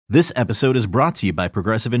This episode is brought to you by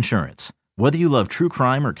Progressive Insurance. Whether you love true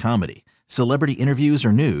crime or comedy, celebrity interviews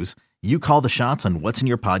or news, you call the shots on what's in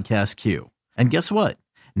your podcast queue. And guess what?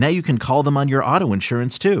 Now you can call them on your auto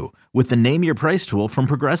insurance too with the Name Your Price tool from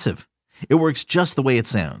Progressive. It works just the way it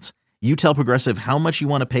sounds. You tell Progressive how much you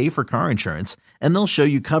want to pay for car insurance, and they'll show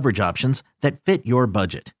you coverage options that fit your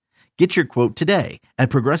budget. Get your quote today at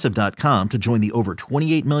Progressive.com to join the over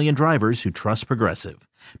 28 million drivers who trust Progressive.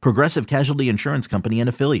 Progressive Casualty Insurance Company and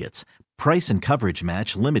Affiliates. Price and coverage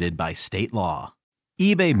match limited by state law.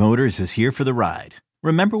 eBay Motors is here for the ride.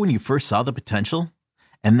 Remember when you first saw the potential?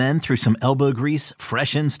 And then through some elbow grease,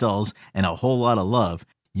 fresh installs, and a whole lot of love,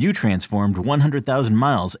 you transformed 100,000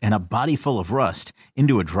 miles and a body full of rust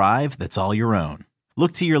into a drive that's all your own.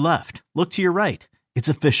 Look to your left. Look to your right. It's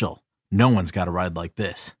official. No one's got a ride like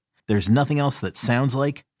this. There's nothing else that sounds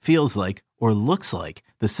like, feels like, or looks like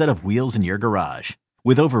the set of wheels in your garage.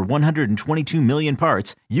 With over 122 million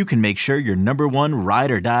parts, you can make sure your number one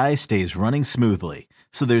ride or die stays running smoothly.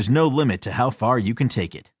 So there's no limit to how far you can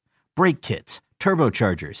take it. Brake kits,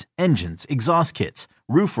 turbochargers, engines, exhaust kits,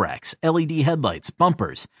 roof racks, LED headlights,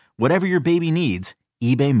 bumpers, whatever your baby needs,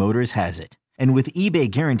 eBay Motors has it. And with eBay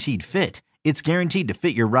Guaranteed Fit, it's guaranteed to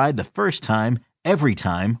fit your ride the first time, every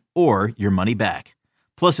time, or your money back.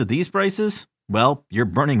 Plus, at these prices, well, you're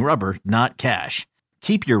burning rubber, not cash.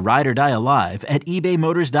 Keep your ride or die alive at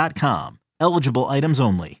ebaymotors.com. Eligible items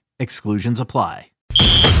only. Exclusions apply.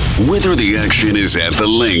 Whether the action is at the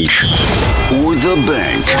link or the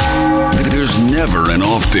bank, there's never an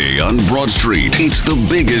off day on Broad Street. It's the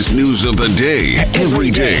biggest news of the day,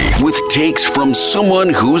 every day, with takes from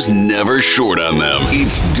someone who's never short on them.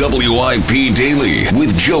 It's WIP Daily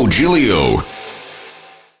with Joe Giglio.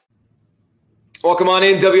 Welcome on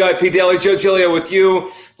in, WIP Daily. Joe Giglio with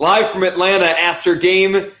you, live from Atlanta after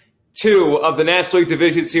Game 2 of the National League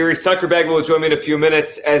Division Series. Tucker Bagman will join me in a few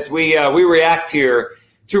minutes as we react here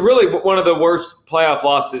to really one of the worst playoff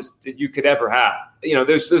losses that you could ever have. You know,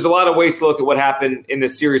 there's a lot of ways to look at what happened in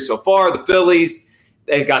this series so far. The Phillies,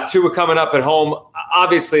 they've got Tua coming up at home.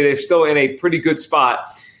 Obviously, they're still in a pretty good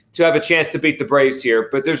spot to have a chance to beat the Braves here.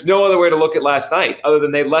 But there's no other way to look at last night other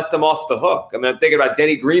than they let them off the hook. I mean, I'm thinking about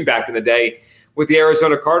Denny Green back in the day with the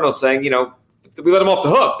Arizona Cardinals saying, you know, we let them off the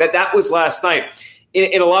hook. That was last night.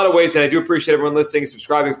 In a lot of ways, and I do appreciate everyone listening,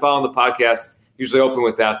 subscribing, following the podcast. Usually open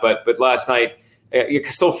with that. But last night, you're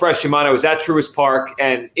still fresh in mind. I was at Truist Park,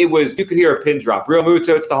 and it was, you could hear a pin drop. Real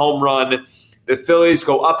Muto, it's the home run. The Phillies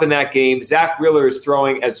go up in that game. Zach Wheeler is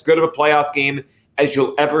throwing as good of a playoff game as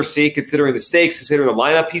you'll ever see, considering the stakes, considering the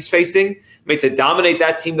lineup he's facing. I mean, to dominate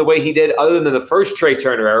that team the way he did, other than the first Trey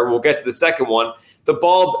Turner error, we'll get to the second one. The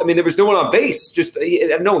ball, I mean, there was no one on base, just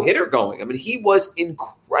no hitter going. I mean, he was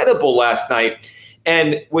incredible last night.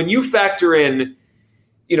 And when you factor in,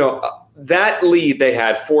 you know, that lead they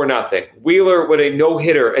had 4-0, Wheeler with a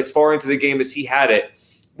no-hitter as far into the game as he had it,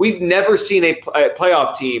 we've never seen a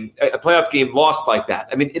playoff game lost like that.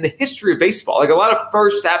 I mean, in the history of baseball, like a lot of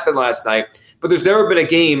firsts happened last night, but there's never been a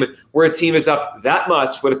game where a team is up that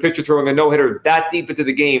much with a pitcher throwing a no-hitter that deep into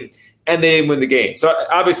the game and they didn't win the game. So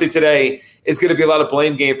obviously today is going to be a lot of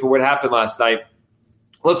blame game for what happened last night.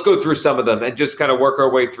 Let's go through some of them and just kind of work our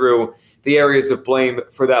way through the areas of blame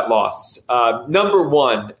for that loss. Number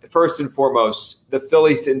one, first and foremost, the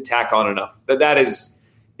Phillies didn't tack on enough.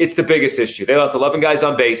 It's the biggest issue. They left 11 guys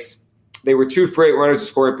on base. They were 2 for 8 runners in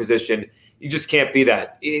scoring position. You just can't be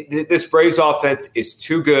that. This Braves offense is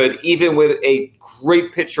too good, even with a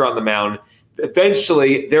great pitcher on the mound.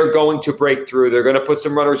 Eventually, they're going to break through. They're going to put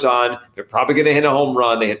some runners on. They're probably going to hit a home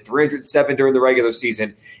run. They had 307 during the regular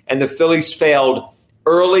season. And the Phillies failed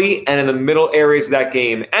early and in the middle areas of that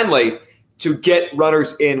game and late to get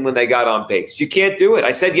runners in when they got on base. You can't do it.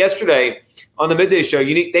 I said yesterday on the midday show,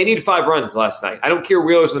 they needed 5 runs last night. I don't care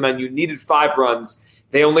Wheeler's on the man. You needed 5 runs.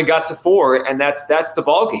 They only got to 4, and that's the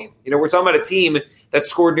ball game. You know, we're talking about a team that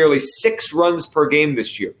scored nearly 6 runs per game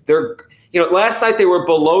this year. Last night they were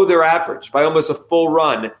below their average by almost a full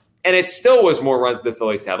run, and it still was more runs than the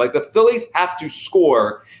Phillies had. Like, the Phillies have to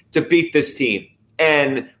score to beat this team.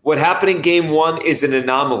 And what happened in game 1 is an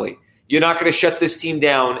anomaly. You're not going to shut this team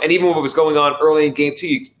down. And even what was going on early in game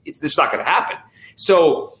 2, it's just not going to happen.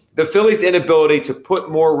 So the Phillies' inability to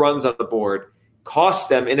put more runs on the board cost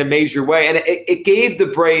them in a major way. And it gave the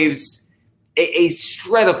Braves a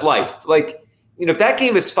shred of life. Like, you know, if that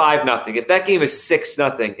game is 5-0, if that game is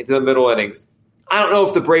 6-0 into the middle innings, I don't know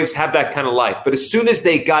if the Braves have that kind of life. But as soon as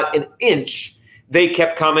they got an inch, they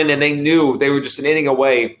kept coming, and they knew they were just an inning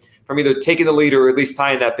away from either taking the lead or at least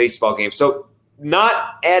tying that baseball game. So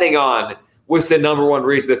not adding on was the number one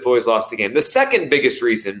reason the Phillies lost the game. The second biggest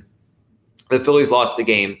reason the Phillies lost the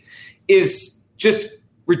game is just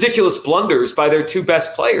ridiculous blunders by their two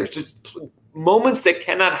best players, just moments that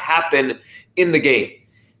cannot happen in the game.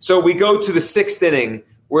 So we go to the sixth inning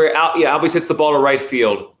where Albies hits the ball to right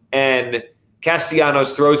field and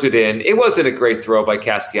Castellanos throws it in. It wasn't a great throw by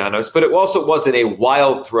Castellanos, but it also wasn't a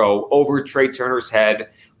wild throw over Trey Turner's head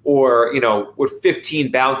or, with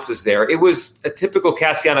 15 bounces there. It was a typical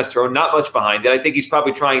Castellanos throw, not much behind it. I think he's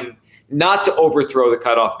probably trying not to overthrow the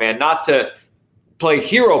cutoff man, not to play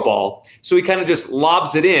hero ball. So he kind of just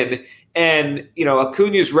lobs it in. And,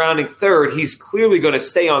 Acuna's rounding third. He's clearly going to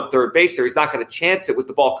stay on third base there. He's not going to chance it with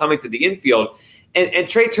the ball coming to the infield. And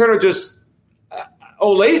Trey Turner just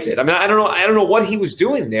olays it. I mean, I don't know what he was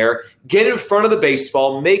doing there. Get in front of the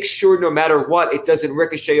baseball. Make sure no matter what, it doesn't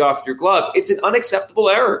ricochet off your glove. It's an unacceptable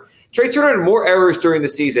error. Trey Turner had more errors during the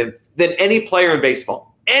season than any player in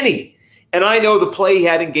baseball. Any. And I know the play he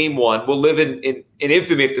had in game one will live in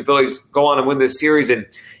infamy if the Phillies go on and win this series and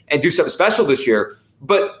do something special this year.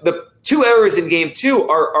 But the two errors in game two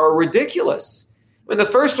are ridiculous. I mean, the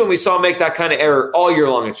first one we saw him make that kind of error all year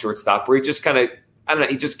long at shortstop, where he just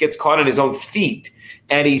he just gets caught on his own feet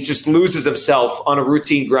and he just loses himself on a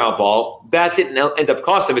routine ground ball. That didn't end up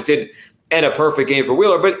costing him. It didn't end a perfect game for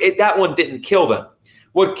Wheeler, but that one didn't kill them.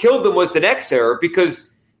 What killed them was the next error,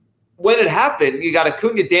 because when it happened, you got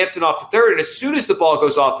Acuna dancing off the third, and as soon as the ball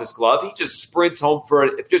goes off his glove, he just sprints home for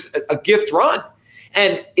just a gift run.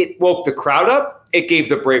 And it woke the crowd up. It gave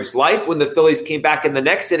the Braves life. When the Phillies came back in the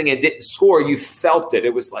next inning and didn't score, you felt it.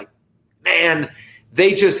 It was like, man,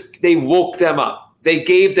 they woke them up. They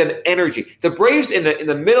gave them energy. The Braves in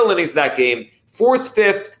the middle innings of that game, fourth,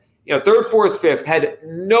 fifth, third, fourth, fifth, had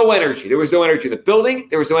no energy. There was no energy in the building.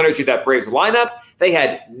 There was no energy in that Braves lineup. They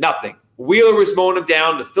had nothing. Wheeler was mowing them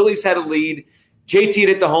down. The Phillies had a lead. JT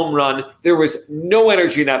hit the home run. There was no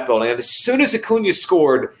energy in that building. And as soon as Acuna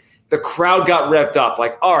scored, the crowd got revved up.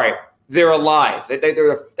 Like, all right, they're alive.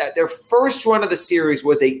 Their first run of the series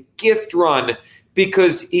was a gift run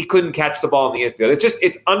because he couldn't catch the ball in the infield.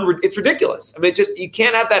 It's ridiculous. I mean, you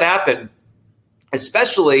can't have that happen,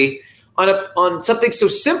 especially on something so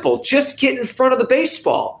simple. Just get in front of the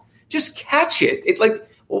baseball. Just catch it.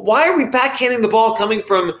 Why are we backhanding the ball coming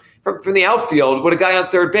from the outfield with a guy on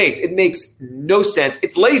third base? It makes no sense.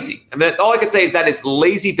 It's lazy. I mean, all I can say is that is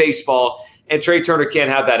lazy baseball, and Trey Turner can't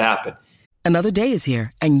have that happen. Another day is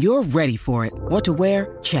here, and you're ready for it. What to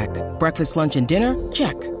wear? Check. Breakfast, lunch, and dinner?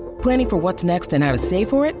 Check. Planning for what's next and how to save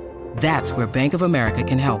for it? That's where Bank of America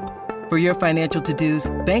can help. For your financial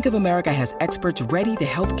to-dos, Bank of America has experts ready to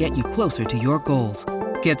help get you closer to your goals.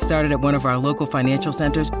 Get started at one of our local financial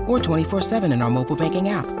centers or 24/7 in our mobile banking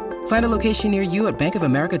app. Find a location near you at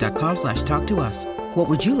bankofamerica.com/talktous. What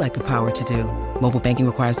would you like the power to do? Mobile banking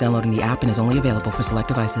requires downloading the app and is only available for select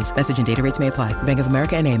devices. Message and data rates may apply. Bank of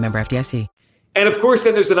America N.A., member FDIC. And, of course,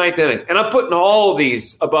 then there's the ninth inning. And I'm putting all of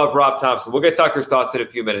these above Rob Thompson. We'll get Tucker's thoughts in a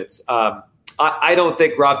few minutes. I don't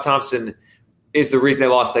think Rob Thompson is the reason they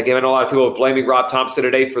lost that game. I know a lot of people are blaming Rob Thompson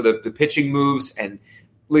today for the pitching moves and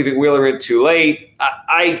leaving Wheeler in too late.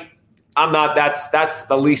 I'm not. That's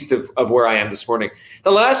the least of where I am this morning.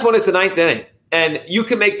 The last one is the ninth inning. And you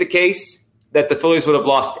can make the case that the Phillies would have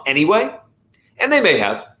lost anyway, and they may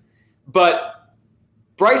have. But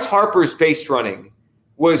Bryce Harper's base running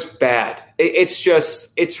was bad.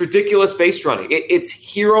 It's ridiculous base running. It's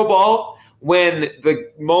hero ball when the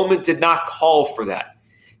moment did not call for that.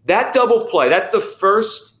 That double play, that's the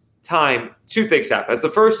first time two things happened. That's the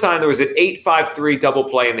first time there was an 8-5-3 double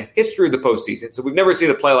play in the history of the postseason. So we've never seen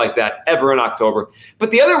a play like that ever in October.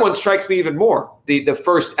 But the other one strikes me even more, the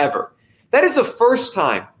first ever. That is the first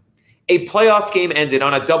time a playoff game ended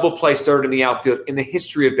on a double play third in the outfield in the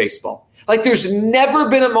history of baseball. Like, there's never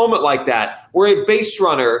been a moment like that where a base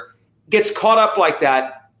runner gets caught up like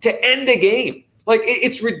that to end a game. Like,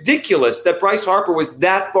 it's ridiculous that Bryce Harper was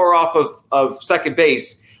that far off of second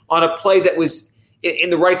base on a play that was in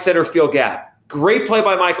the right center field gap. Great play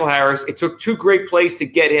by Michael Harris. It took two great plays to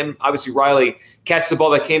get him, obviously Riley, catch the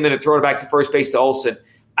ball that came in and throw it back to first base to Olsen.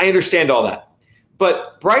 I understand all that.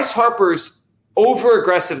 But Bryce Harper's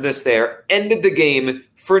over-aggressiveness there ended the game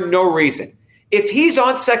for no reason. If he's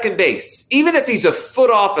on second base, even if he's a foot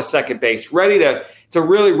off of second base, ready to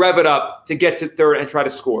really rev it up to get to third and try to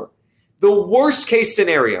score, the worst case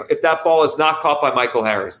scenario, if that ball is not caught by Michael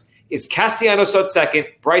Harris, is Castellanos on second,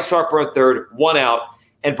 Bryce Harper on third, one out,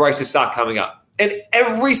 and Bryce is not coming up. And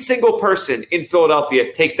every single person in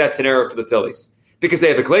Philadelphia takes that scenario for the Phillies because they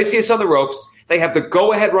have Iglesias on the ropes. They have the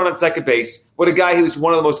go-ahead run on second base with a guy who's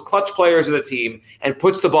one of the most clutch players of the team and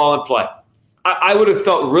puts the ball in play. I would have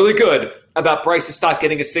felt really good about Bryce's stock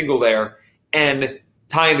getting a single there and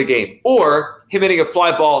tying the game, or him hitting a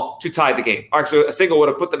fly ball to tie the game. Actually, a single would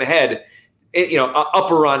have put them ahead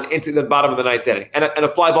upper run into the bottom of the ninth inning, and a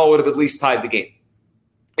fly ball would have at least tied the game.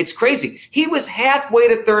 It's crazy. He was halfway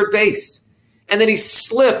to third base, and then he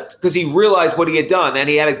slipped because he realized what he had done, and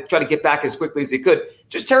he had to try to get back as quickly as he could.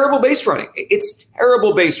 Just terrible base running. It's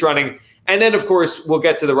terrible base running. And then, of course, we'll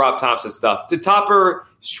get to the Rob Thompson stuff. Did Topper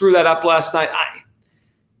screw that up last night?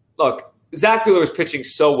 Look, Zach Wheeler was pitching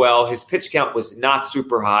so well. His pitch count was not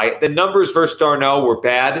super high. The numbers versus d'Arnaud were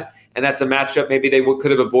bad, and that's a matchup maybe they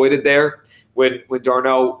could have avoided there when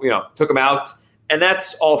d'Arnaud took him out. And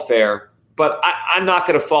that's all fair. But I'm not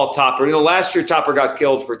going to fault Topper. Last year Topper got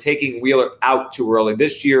killed for taking Wheeler out too early.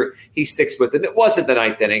 This year he sticks with it. It wasn't the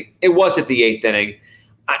ninth inning. It wasn't the eighth inning.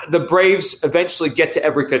 The Braves eventually get to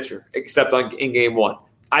every pitcher except in game one.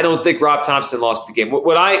 I don't think Rob Thompson lost the game.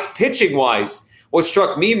 Pitching wise, what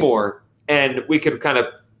struck me more, and we could kind of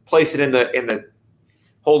place it in the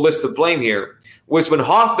whole list of blame here, was when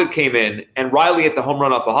Hoffman came in and Riley hit the home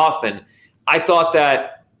run off of Hoffman. I thought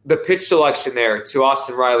that the pitch selection there to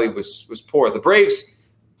Austin Riley was poor. The Braves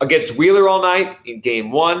against Wheeler all night in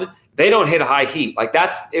game one, they don't hit high heat. Like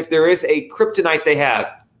that's, if there is a kryptonite they have,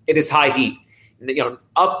 it is high heat.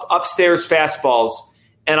 Upstairs fastballs.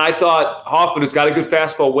 And I thought Hoffman, who's got a good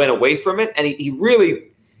fastball, went away from it. And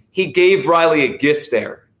he gave Riley a gift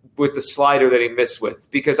there with the slider that he missed with.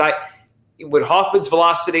 Because with Hoffman's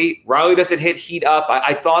velocity, Riley doesn't hit heat up.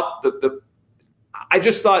 I thought I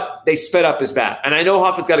just thought they sped up his bat. And I know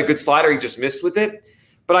Hoffman's got a good slider. He just missed with it.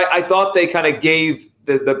 But I thought they kind of gave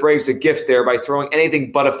the Braves a gift there by throwing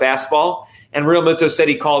anything but a fastball. And Real Minto said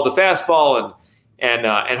he called the fastball, and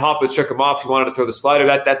Hoffman shook him off. He wanted to throw the slider.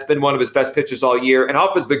 That's been one of his best pitches all year. And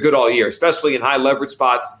Hoffman's been good all year, especially in high leverage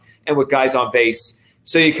spots and with guys on base.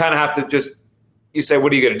 So you kind of have to you say,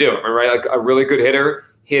 what are you going to do? Right? Like a really good hitter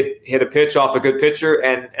hit a pitch off a good pitcher,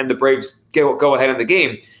 and the Braves go ahead in the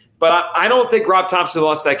game. But I don't think Rob Thompson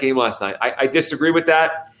lost that game last night. I disagree with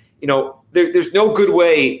that. There's no good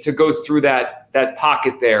way to go through that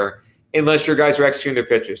pocket there unless your guys are executing their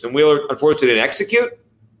pitches. And Wheeler, unfortunately, didn't execute.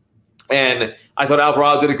 And I thought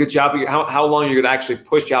Alvarado did a good job. How long are you going to actually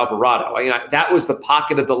push Alvarado? That was the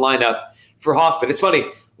pocket of the lineup for Hoffman. It's funny,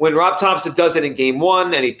 when Rob Thompson does it in game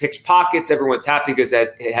one and he picks pockets, everyone's happy because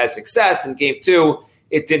it has success. In game two,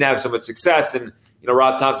 it didn't have so much success. And,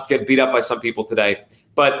 Rob Thompson's getting beat up by some people today.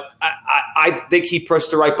 But I think he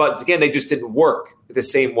pressed the right buttons again. They just didn't work the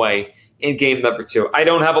same way in game number two. I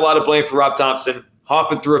don't have a lot of blame for Rob Thompson.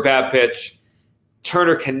 Hoffman threw a bad pitch.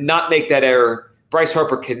 Turner cannot make that error. Bryce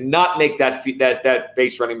Harper cannot make that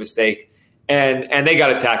base running mistake. And they got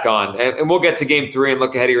to tack on. And we'll get to game three and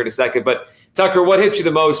look ahead here in a second. But Tucker, what hit you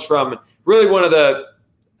the most from really one of the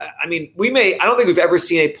 – I don't think we've ever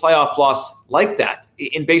seen a playoff loss like that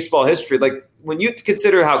in baseball history. Like when you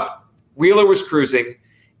consider how Wheeler was cruising,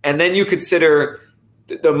 and then you consider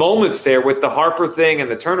the moments there with the Harper thing and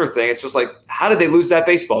the Turner thing, it's just like, how did they lose that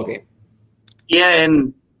baseball game? Yeah,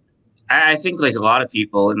 and I think like a lot of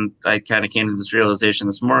people, and I kind of came to this realization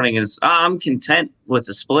this morning, is I'm content with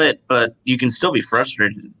the split, but you can still be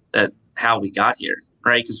frustrated at how we got here,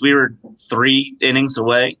 right? Because we were 3 innings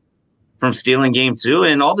away from stealing game 2,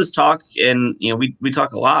 and all this talk, and we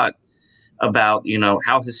talk a lot about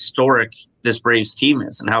how historic this Braves team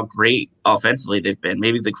is and how great offensively they've been,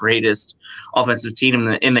 maybe the greatest offensive team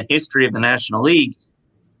in the history of the National League.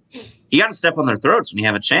 You got to step on their throats when you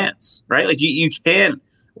have a chance, right? Like you can't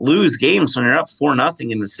lose games when you're up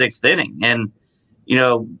 4-0 in the 6th inning. And,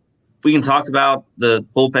 we can talk about the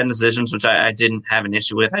bullpen decisions, which I didn't have an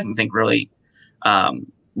issue with. I didn't think really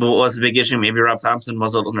was a big issue. Maybe Rob Thompson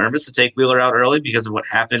was a little nervous to take Wheeler out early because of what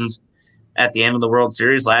happened at the end of the World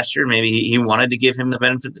Series last year. Maybe he wanted to give him the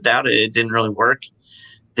benefit of the doubt. It didn't really work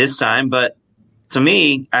this time. But to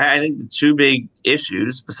me, I think the 2 big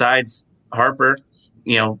issues besides Harper,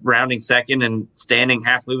 rounding second and standing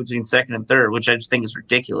halfway between second and third, which I just think is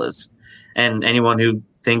ridiculous. And anyone who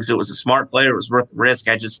thinks it was a smart play or was worth the risk,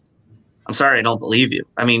 I'm sorry, I don't believe you.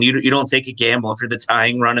 You don't take a gamble if you're the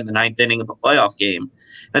tying run in the 9th inning of a playoff game.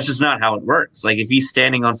 That's just not how it works. Like if he's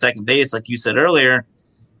standing on second base, like you said earlier,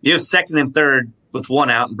 you have second and third with 1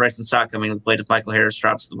 out, and Bryson Stott coming to the plate if Michael Harris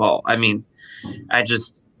drops the ball. I think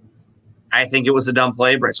it was a dumb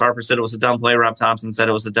play. Bryce Harper said it was a dumb play. Rob Thompson said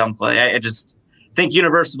it was a dumb play. I just think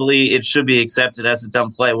universally it should be accepted as a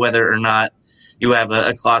dumb play, whether or not you have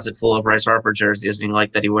a closet full of Bryce Harper jerseys and you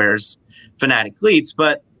like that he wears Fanatic cleats.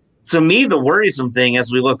 But to me, the worrisome thing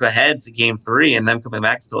as we look ahead to game 3 and them coming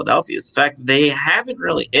back to Philadelphia is the fact that they haven't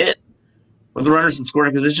really hit with the runners in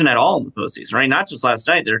scoring position at all in the postseason, right? Not just last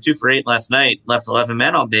night. They were 2 for 8 last night, left 11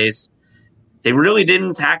 men on base. They really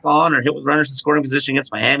didn't tack on or hit with runners in scoring position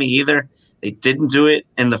against Miami either. They didn't do it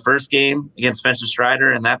in the first game against Spencer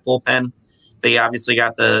Strider and that bullpen. They obviously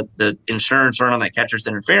got the insurance run on that catcher's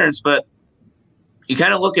interference, but you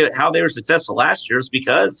kind of look at how they were successful last year is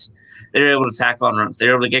because they were able to tack on runs. They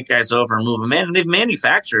were able to get guys over and move them in, and they've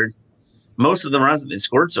manufactured most of the runs that they've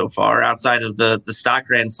scored so far outside of the stock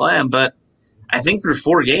grand slam. But I think through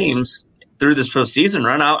 4 games through this postseason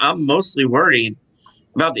run, I'm mostly worried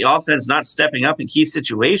about the offense not stepping up in key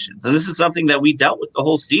situations. And this is something that we dealt with the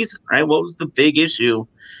whole season, right? What was the big issue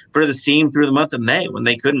for this team through the month of May when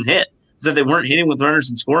they couldn't hit? Is that they weren't hitting with runners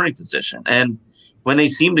in scoring position. And when they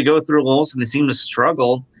seem to go through lulls and they seem to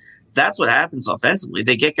struggle, that's what happens offensively.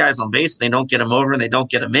 They get guys on base, they don't get them over, and they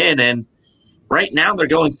don't get them in. And right now they're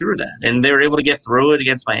going through that. And they were able to get through it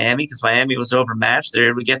against Miami because Miami was overmatched. They were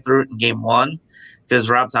able to get through it in game 1 because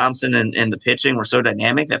Rob Thompson and the pitching were so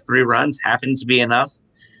dynamic that 3 runs happened to be enough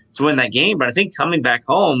to win that game. But I think coming back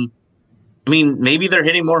home, I mean, maybe they're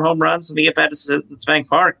hitting more home runs when they get back to Citizens Bank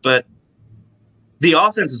Park, but the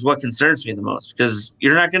offense is what concerns me the most because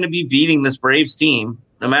you're not going to be beating this Braves team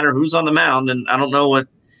no matter who's on the mound. And I don't know what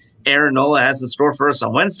Aaron Nola has in store for us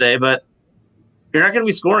on Wednesday, but you're not going to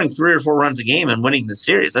be scoring 3 or 4 runs a game and winning the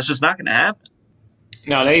series. That's just not going to happen.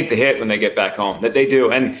 No, they need to hit when they get back home. That they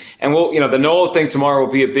do, and we'll, the Nola thing tomorrow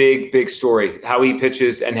will be a big story. How he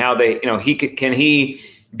pitches and how they, can he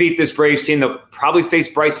beat this Braves team? They'll probably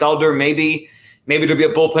face Bryce Elder. Maybe it'll be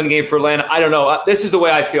a bullpen game for Atlanta. I don't know. This is the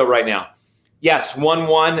way I feel right now. Yes,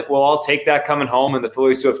 1-1. We'll all take that coming home, and the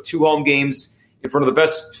Phillies still have 2 home games in front of the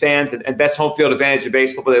best fans and best home field advantage in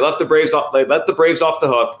baseball. But they let the Braves off the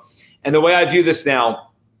hook. And the way I view this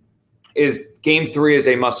now is Game 3 is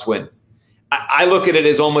a must-win. I look at it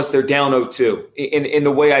as almost they're down 0-2 in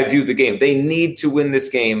the way I view the game. They need to win this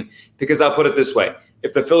game because I'll put it this way.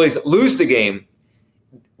 If the Phillies lose the game,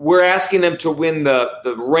 we're asking them to win the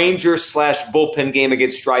Ranger/bullpen game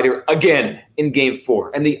against Strider again in Game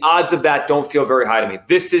 4. And the odds of that don't feel very high to me.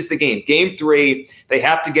 This is the game. Game 3, they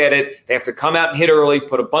have to get it. They have to come out and hit early,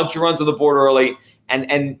 put a bunch of runs on the board early,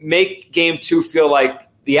 and make Game 2 feel like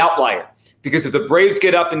the outlier. Because if the Braves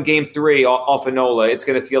get up in Game 3 off of Nola, it's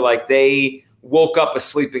going to feel like they woke up a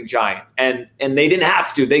sleeping giant. And they didn't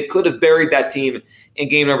have to. They could have buried that team in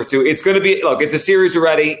game number 2. It's going to be – look, it's a series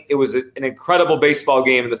already. It was an incredible baseball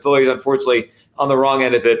game, and the Phillies, unfortunately, on the wrong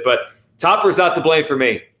end of it. But Topper's not to blame for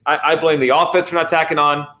me. I blame the offense for not tacking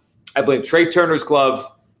on. I blame Trey Turner's glove.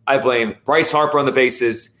 I blame Bryce Harper on the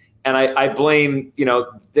bases. And I blame,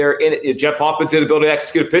 Jeff Hoffman's inability to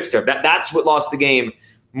execute a pitch there. That's what lost the game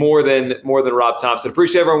more than Rob Thompson.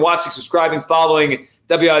 Appreciate everyone watching, subscribing, following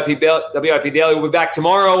WIP Daily. We'll be back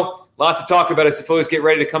tomorrow. A lot to talk about as the Phillies get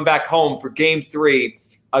ready to come back home for Game 3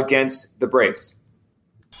 against the Braves.